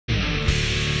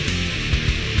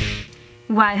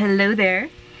Why, hello there.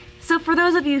 So for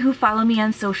those of you who follow me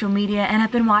on social media and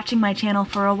have been watching my channel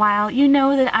for a while, you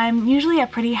know that I'm usually a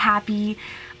pretty happy,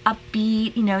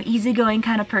 upbeat, easygoing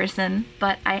kind of person.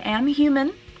 But I am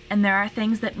human, and there are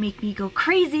things that make me go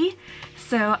crazy,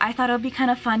 so I thought it would be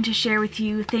kind of fun to share with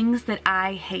you things that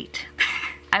I hate.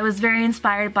 I was very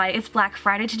inspired by It's Black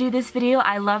Friday to do this video.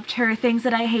 I loved her Things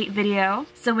That I Hate video.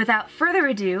 So without further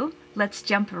ado, let's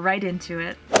jump right into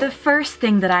it. The first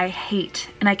thing that I hate,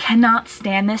 and I cannot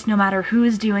stand this no matter who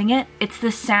is doing it, it's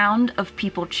the sound of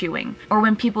people chewing. Or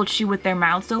when people chew with their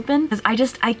mouths open.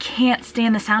 Because I can't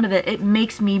stand the sound of it. It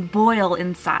makes me boil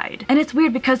inside. And it's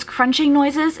weird because crunching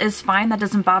noises is fine, that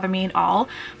doesn't bother me at all.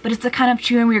 But it's the kind of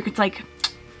chewing where it's like,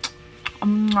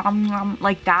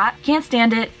 like that. Can't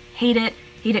stand it, hate it.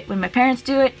 Hate it when my parents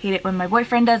do it, hate it when my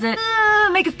boyfriend does it.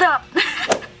 Make it stop!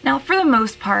 Now, for the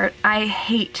most part, I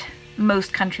hate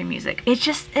most country music.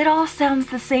 It all sounds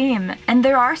the same. And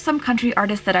there are some country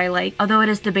artists that I like, although it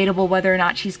is debatable whether or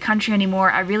not she's country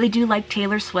anymore. I really do like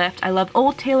Taylor Swift. I love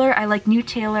old Taylor, I like new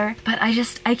Taylor, but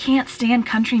I can't stand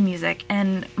country music.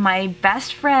 And my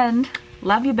best friend,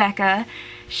 love you Becca,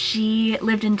 she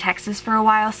lived in Texas for a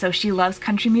while, so she loves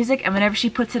country music, and whenever she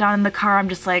puts it on in the car, I'm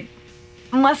just like,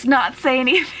 must not say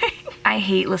anything. I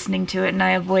hate listening to it and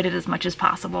I avoid it as much as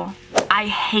possible. I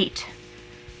hate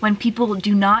when people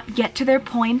do not get to their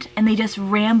point and they just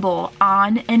ramble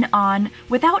on and on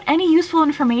without any useful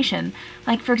information.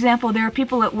 Like, for example, there are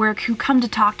people at work who come to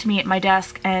talk to me at my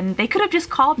desk and they could have just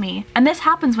called me. And this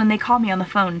happens when they call me on the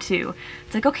phone too.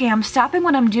 It's like, okay, I'm stopping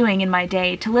what I'm doing in my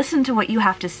day to listen to what you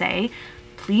have to say.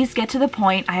 Please get to the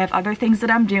point. I have other things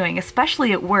that I'm doing,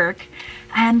 especially at work.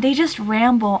 And they just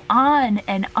ramble on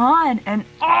and on and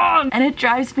on, and it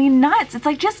drives me nuts. It's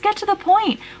like, just get to the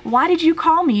point. Why did you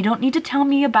call me? You don't need to tell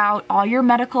me about all your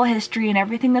medical history and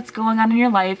everything that's going on in your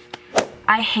life.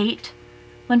 I hate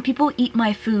when people eat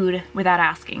my food without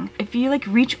asking. If you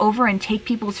reach over and take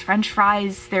people's french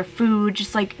fries, their food,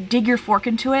 just dig your fork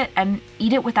into it and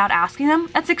eat it without asking them,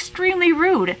 that's extremely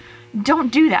rude.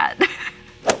 Don't do that.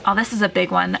 Oh, this is a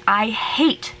big one. I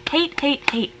hate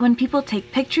when people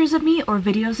take pictures of me or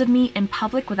videos of me in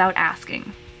public without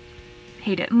asking.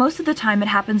 Hate it. Most of the time it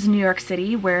happens in New York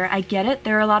City, where I get it.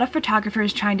 There are a lot of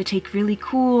photographers trying to take really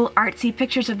cool, artsy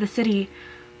pictures of the city,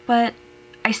 but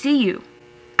I see you.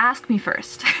 Ask me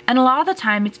first. And a lot of the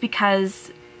time it's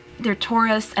because they're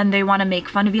tourists and they want to make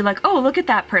fun of you, like, oh, look at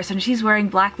that person, she's wearing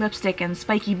black lipstick and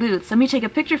spiky boots. Let me take a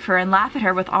picture of her and laugh at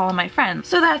her with all of my friends.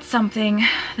 So that's something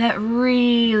that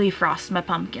really frosts my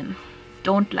pumpkin.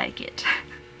 Don't like it.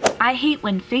 I hate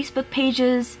when Facebook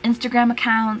pages, Instagram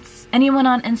accounts, anyone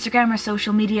on Instagram or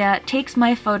social media takes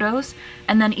my photos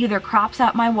and then either crops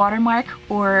out my watermark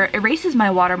or erases my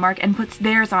watermark and puts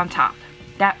theirs on top.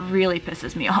 That really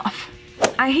pisses me off.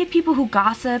 I hate people who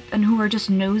gossip and who are just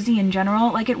nosy in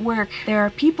general. Like at work, there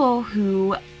are people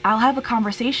who I'll have a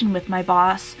conversation with my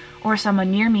boss or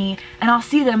someone near me and I'll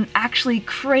see them actually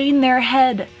crane their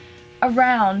head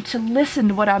around to listen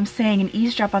to what I'm saying and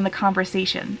eavesdrop on the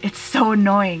conversation. It's so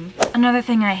annoying. Another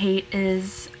thing I hate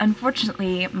is,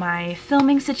 unfortunately, my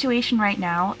filming situation right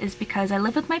now is because I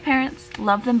live with my parents,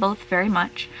 love them both very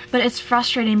much, but it's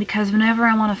frustrating because whenever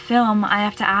I want to film, I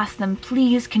have to ask them,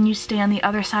 please, can you stay on the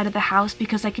other side of the house,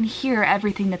 because I can hear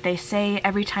everything that they say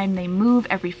every time they move,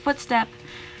 every footstep.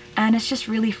 And it's just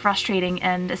really frustrating,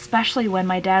 and especially when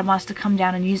my dad wants to come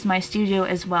down and use my studio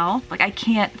as well. Like, I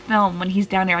can't film when he's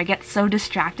down there. I get so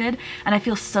distracted and I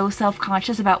feel so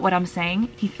self-conscious about what I'm saying.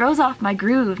 He throws off my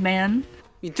groove, man.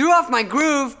 You threw off my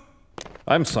groove!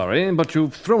 I'm sorry, but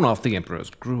you've thrown off the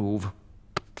Emperor's groove.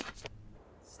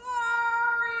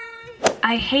 Sorry!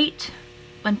 I hate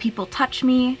when people touch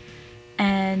me,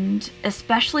 and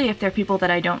especially if they're people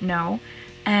that I don't know.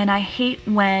 And I hate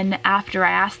when, after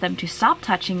I ask them to stop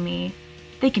touching me,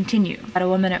 they continue. I had a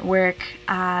woman at work,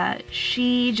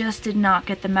 she just did not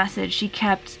get the message. She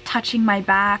kept touching my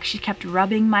back, she kept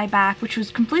rubbing my back, which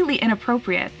was completely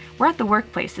inappropriate. We're at the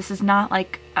workplace, this is not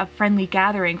like a friendly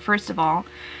gathering, first of all.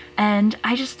 And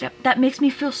that makes me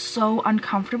feel so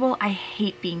uncomfortable. I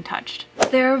hate being touched.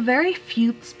 There are very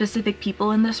few specific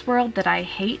people in this world that I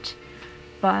hate,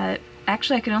 but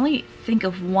actually, I can only think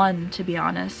of one, to be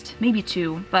honest. Maybe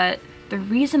two, but the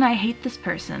reason I hate this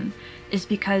person is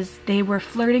because they were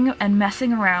flirting and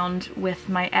messing around with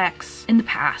my ex in the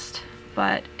past.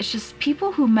 But it's just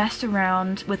people who mess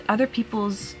around with other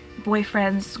people's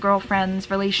boyfriends, girlfriends,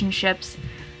 relationships.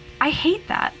 I hate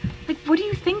that. Like, what are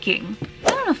you thinking? I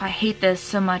don't know if I hate this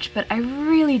so much, but I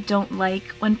really don't like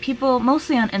when people,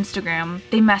 mostly on Instagram,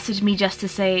 they message me just to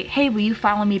say, hey, will you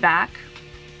follow me back?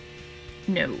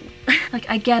 No. Like,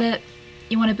 I get it.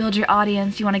 you want to build your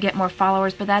audience, you want to get more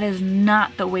followers, but that is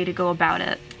not the way to go about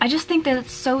it. I just think that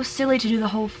it's so silly to do the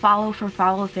whole follow for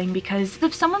follow thing, because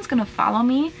if someone's gonna follow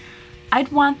me,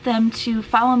 I'd want them to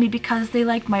follow me because they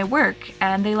like my work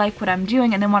and they like what I'm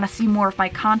doing and they want to see more of my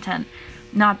content,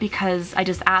 not because I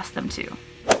just asked them to.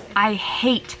 I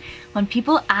hate when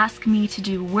people ask me to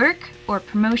do work or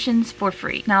promotions for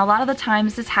free. Now, a lot of the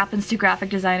times this happens to graphic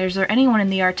designers or anyone in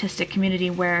the artistic community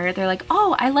where they're like,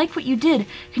 oh, I like what you did.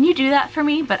 Can you do that for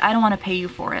me? But I don't want to pay you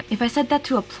for it. If I said that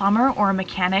to a plumber or a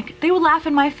mechanic, they would laugh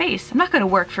in my face. I'm not going to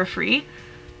work for free.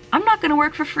 I'm not going to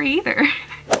work for free either.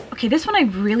 Okay, this one I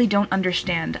really don't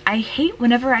understand. I hate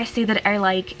whenever I say that I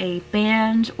like a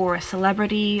band or a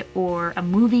celebrity or a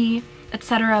movie,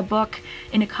 etc., a book,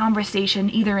 in a conversation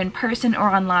either in person or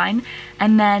online,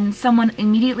 and then someone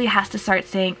immediately has to start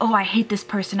saying, oh, I hate this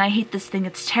person, I hate this thing,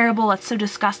 it's terrible, it's so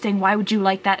disgusting, why would you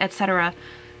like that, etc.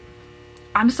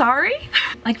 I'm sorry?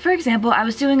 Like, for example, I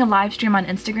was doing a live stream on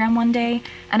Instagram one day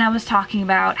and I was talking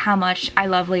about how much I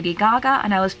love Lady Gaga,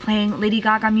 and I was playing Lady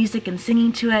Gaga music and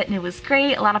singing to it, and it was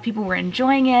great, a lot of people were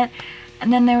enjoying it,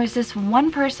 and then there was this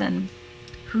one person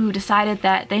who decided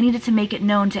that they needed to make it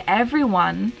known to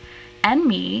everyone and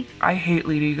me. I hate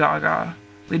Lady Gaga.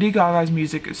 Lady Gaga's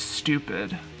music is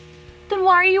stupid. Then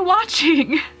why are you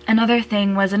watching? Another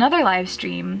thing was another live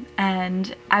stream,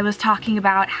 and I was talking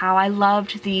about how I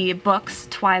loved the books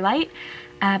Twilight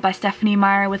by Stephanie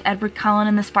Meyer with Edward Cullen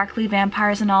and the sparkly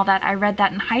vampires and all that. I read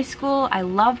that in high school, I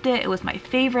loved it, it was my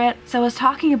favorite. So I was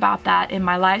talking about that in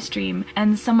my live stream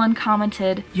and someone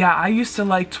commented, yeah, I used to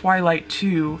like Twilight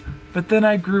too, but then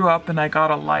I grew up and I got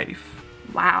a life.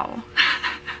 Wow.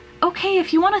 Okay,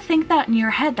 if you want to think that in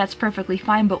your head, that's perfectly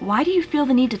fine, but why do you feel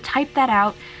the need to type that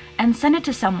out and send it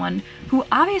to someone who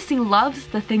obviously loves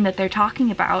the thing that they're talking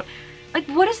about? Like,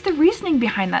 what is the reasoning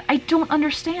behind that? I don't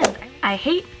understand. I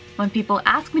hate when people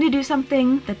ask me to do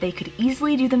something that they could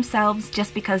easily do themselves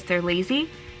just because they're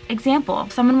lazy. Example,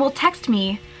 someone will text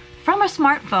me from a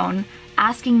smartphone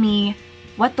asking me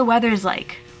what the weather's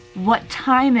like, what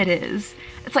time it is.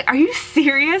 It's like, are you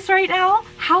serious right now?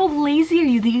 How lazy are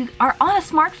you that you are on a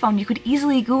smartphone? You could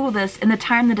easily Google this in the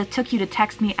time that it took you to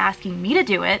text me asking me to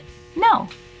do it. No,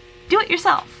 do it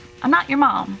yourself. I'm not your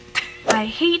mom. I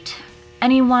hate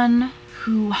anyone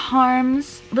who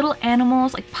harms little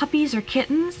animals like puppies or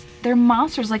kittens. They're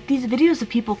monsters. Like these videos of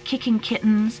people kicking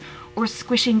kittens or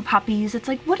squishing puppies. It's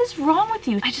like, what is wrong with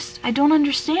you? I don't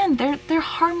understand. They're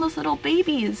harmless little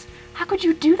babies. How could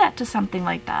you do that to something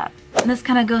like that? And this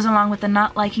kind of goes along with the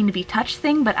not liking to be touched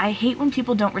thing, but I hate when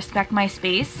people don't respect my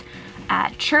space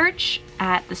at church,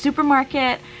 at the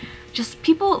supermarket. Just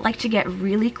people like to get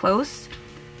really close.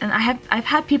 And I've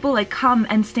had people like come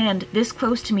and stand this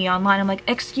close to me online. I'm like,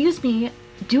 excuse me,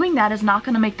 doing that is not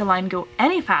going to make the line go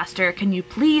any faster. Can you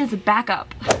please back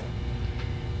up?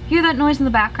 Hear that noise in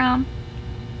the background?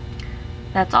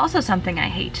 That's also something I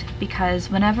hate, because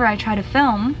whenever I try to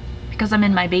film, because I'm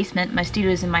in my basement, my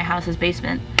studio is in my house's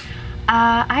basement,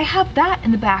 I have that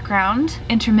in the background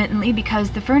intermittently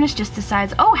because the furnace just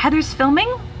decides, oh, Heather's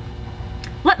filming?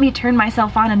 Let me turn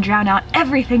myself on and drown out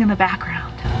everything in the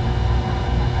background.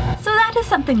 So that is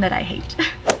something that I hate.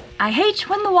 I hate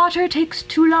when the water takes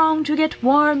too long to get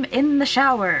warm in the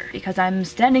shower because I'm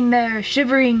standing there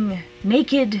shivering,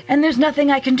 naked, and there's nothing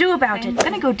I can do about it. I'm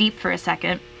gonna go deep for a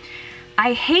second.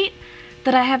 I hate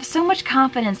that I have so much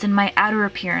confidence in my outer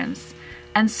appearance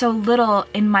and so little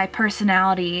in my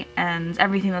personality and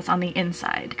everything that's on the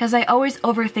inside. Because I always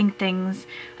overthink things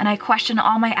and I question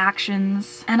all my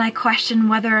actions and I question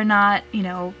whether or not, you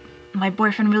know, my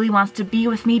boyfriend really wants to be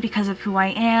with me because of who I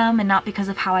am and not because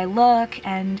of how I look,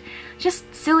 and just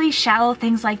silly, shallow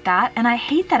things like that. And I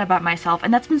hate that about myself,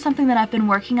 and that's been something that I've been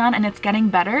working on and it's getting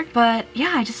better. But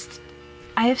yeah,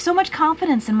 I have so much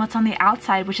confidence in what's on the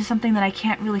outside, which is something that I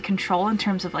can't really control in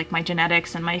terms of like my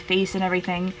genetics and my face and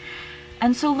everything,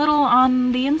 and so little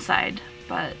on the inside,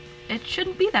 but it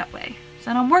shouldn't be that way, so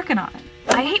I'm working on it.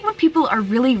 I hate when people are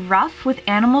really rough with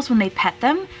animals when they pet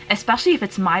them, especially if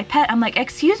it's my pet. I'm like,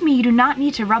 excuse me, you do not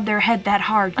need to rub their head that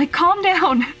hard. Like, calm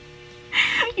down.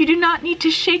 You do not need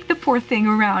to shake the poor thing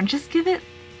around. Just give it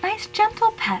nice,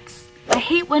 gentle pets. I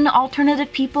hate when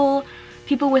alternative people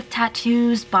with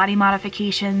tattoos, body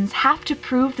modifications, have to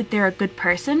prove that they're a good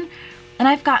person. And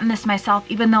I've gotten this myself,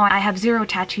 even though I have 0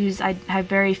 tattoos, I have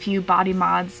very few body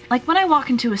mods. Like when I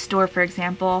walk into a store, for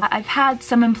example, I've had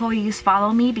some employees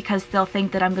follow me because they'll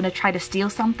think that I'm gonna try to steal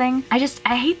something. I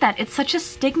hate that. It's such a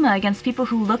stigma against people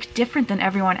who look different than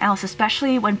everyone else,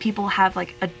 especially when people have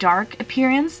like a dark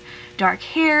appearance, dark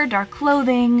hair, dark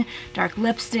clothing, dark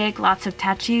lipstick, lots of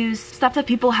tattoos, stuff that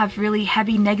people have really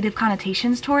heavy negative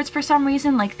connotations towards for some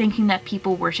reason, like thinking that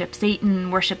people worship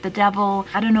Satan, worship the devil.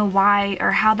 I don't know why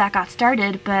or how that got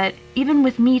started, but even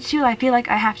with me too, I feel like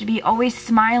I have to be always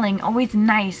smiling, always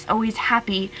nice, always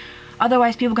happy.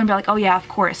 Otherwise people are gonna be like, oh yeah, of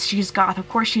course, she's goth, of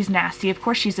course she's nasty, of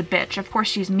course she's a bitch, of course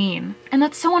she's mean. And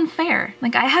that's so unfair.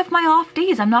 Like, I have my off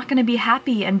days. I'm not gonna be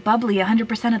happy and bubbly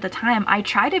 100% of the time. I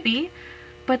try to be,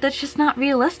 but that's just not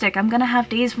realistic. I'm gonna have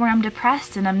days where I'm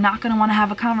depressed and I'm not gonna wanna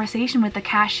have a conversation with the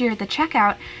cashier at the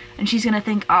checkout and she's gonna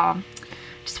think, oh,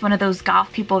 just one of those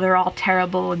goth people, they're all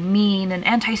terrible and mean and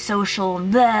antisocial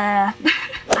and blah.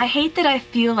 I hate that I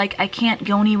feel like I can't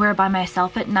go anywhere by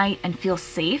myself at night and feel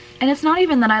safe. And it's not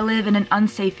even that I live in an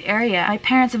unsafe area. My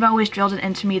parents have always drilled it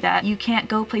into me that you can't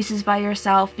go places by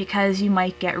yourself because you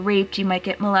might get raped, you might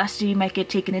get molested, you might get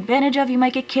taken advantage of, you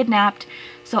might get kidnapped.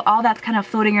 So all that's kind of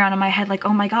floating around in my head like,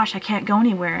 oh my gosh, I can't go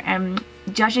anywhere. And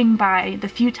judging by the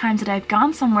few times that I've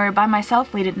gone somewhere by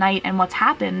myself late at night and what's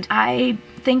happened, I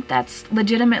think that's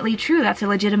legitimately true. That's a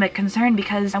legitimate concern,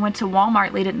 because I went to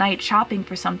Walmart late at night shopping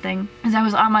for something as I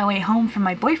was on my way home from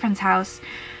my boyfriend's house,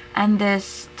 and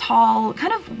this tall,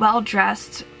 kind of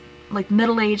well-dressed, like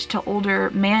middle-aged to older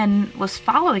man was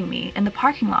following me in the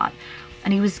parking lot,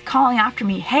 and he was calling after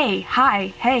me, hey,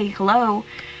 hi, hey, hello,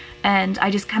 and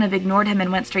I just kind of ignored him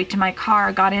and went straight to my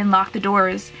car, got in, locked the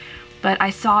doors. But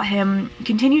I saw him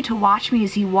continue to watch me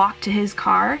as he walked to his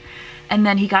car, and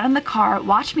then he got in the car,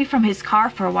 watched me from his car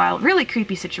for a while, really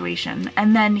creepy situation,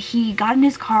 and then he got in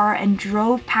his car and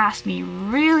drove past me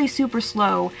really super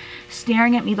slow,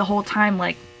 staring at me the whole time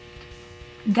like.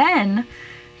 Then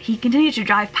he continued to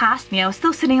drive past me. I was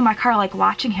still sitting in my car like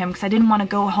watching him because I didn't want to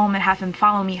go home and have him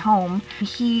follow me home.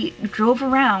 He drove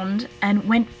around and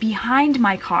went behind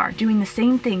my car doing the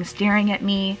same thing, staring at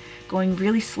me, going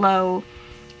really slow,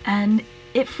 and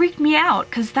it freaked me out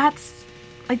because that's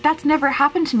never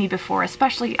happened to me before,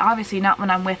 especially obviously not when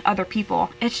I'm with other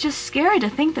people. It's just scary to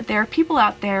think that there are people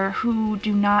out there who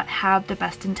do not have the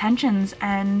best intentions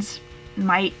and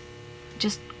might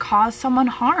just cause someone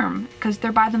harm because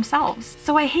they're by themselves.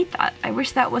 So I hate that. I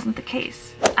wish that wasn't the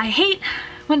case. I hate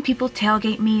when people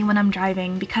tailgate me when I'm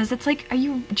driving, because it's like,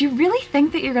 do you really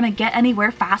think that you're gonna get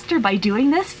anywhere faster by doing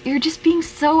this? You're just being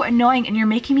so annoying and you're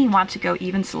making me want to go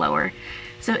even slower.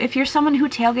 So if you're someone who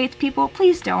tailgates people,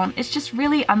 please don't. It's just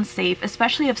really unsafe,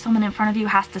 especially if someone in front of you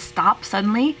has to stop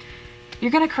suddenly. You're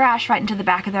gonna crash right into the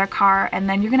back of their car and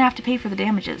then you're gonna have to pay for the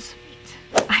damages.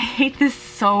 I hate this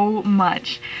so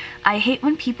much. I hate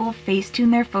when people Facetune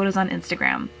their photos on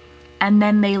Instagram and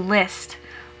then they list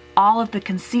all of the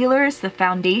concealers, the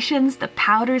foundations, the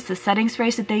powders, the setting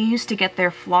sprays that they use to get their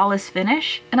flawless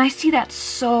finish. And I see that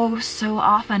so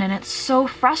often and it's so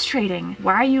frustrating.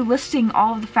 Why are you listing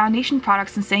all of the foundation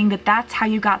products and saying that that's how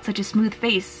you got such a smooth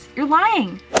face? You're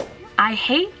lying. I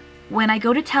hate when I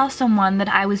go to tell someone that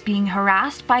I was being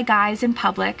harassed by guys in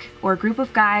public, or a group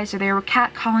of guys, or they were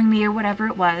catcalling me or whatever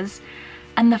it was,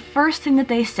 and the first thing that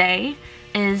they say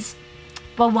is,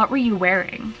 well, what were you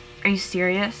wearing? Are you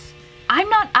serious? I'm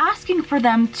not asking for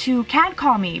them to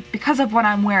catcall me because of what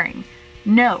I'm wearing.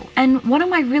 No. And one of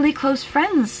my really close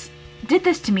friends did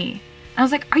this to me. I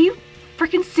was like, are you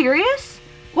freaking serious?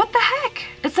 What the heck?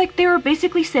 It's like they were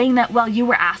basically saying that, well, you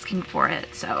were asking for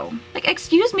it, so. Like,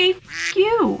 excuse me, f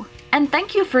you. And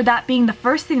thank you for that being the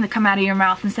first thing to come out of your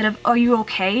mouth instead of, are you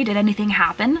okay? Did anything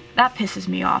happen? That pisses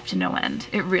me off to no end.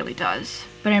 It really does.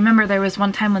 But I remember there was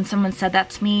one time when someone said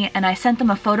that to me and I sent them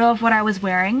a photo of what I was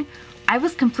wearing. I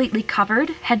was completely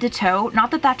covered, head to toe.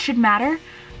 Not that that should matter,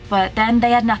 but then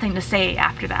they had nothing to say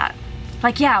after that.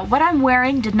 Like, yeah, what I'm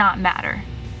wearing did not matter.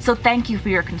 So thank you for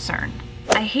your concern.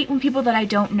 I hate when people that I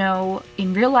don't know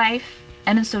in real life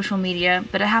and in social media,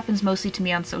 but it happens mostly to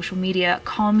me on social media,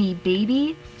 call me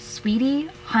baby, sweetie,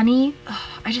 honey.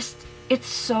 Ugh, it's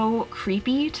so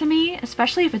creepy to me,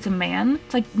 especially if it's a man.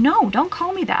 It's like, no, don't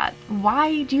call me that.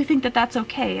 Why do you think that that's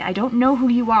okay? I don't know who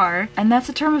you are, and that's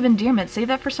a term of endearment. Save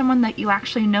that for someone that you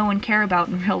actually know and care about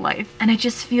in real life. And it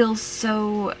just feels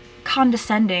so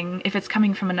condescending if it's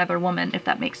coming from another woman, if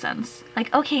that makes sense.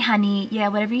 Like, okay, honey, yeah,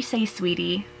 whatever you say,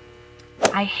 sweetie.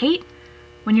 I hate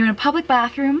when you're in a public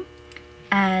bathroom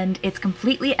and it's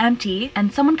completely empty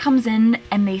and someone comes in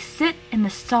and they sit in the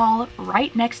stall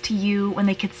right next to you when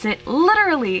they could sit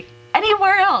literally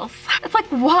anywhere else. It's like,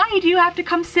 why do you have to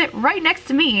come sit right next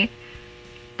to me?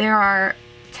 There are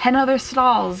 10 other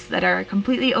stalls that are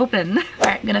completely open. All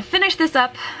right, I'm gonna finish this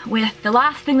up with the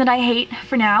last thing that I hate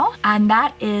for now, and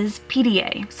that is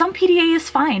PDA. Some PDA is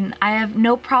fine. I have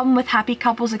no problem with happy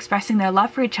couples expressing their love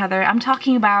for each other. I'm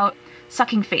talking about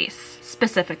sucking face,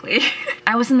 specifically.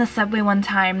 I was in the subway one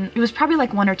time, it was probably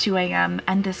like 1 or 2 a.m.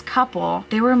 and this couple,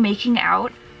 they were making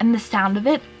out and the sound of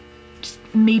it just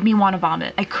made me want to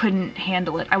vomit. I couldn't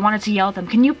handle it. I wanted to yell at them,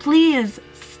 can you please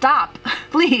stop,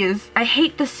 please? I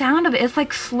hate the sound of it. It's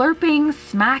like slurping,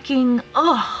 smacking.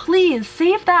 Ugh, please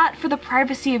save that for the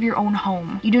privacy of your own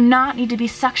home. You do not need to be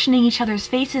suctioning each other's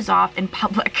faces off in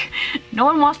public. No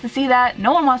one wants to see that.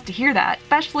 No one wants to hear that,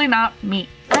 especially not me.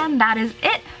 And that is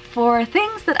it for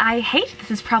things that I hate.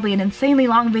 This is probably an insanely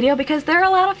long video because there are a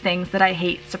lot of things that I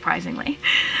hate, surprisingly.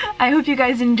 I hope you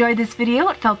guys enjoyed this video.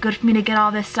 It felt good for me to get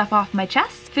all this stuff off my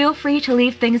chest. Feel free to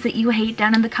leave things that you hate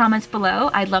down in the comments below.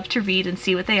 I'd love to read and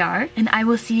see what they are. And I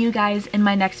will see you guys in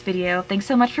my next video. Thanks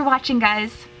so much for watching,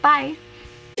 guys. Bye!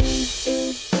 This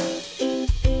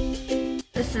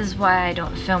is why I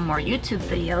don't film more YouTube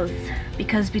videos,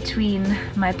 because between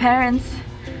my parents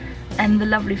and the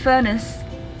lovely furnace,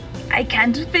 I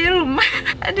can't film,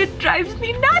 and it drives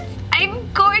me nuts. I'm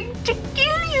going to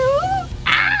kill you.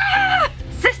 Ah!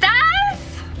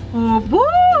 Sisters! Oh,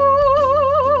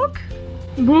 book!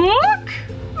 Book!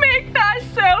 Make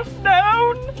thyself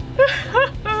known.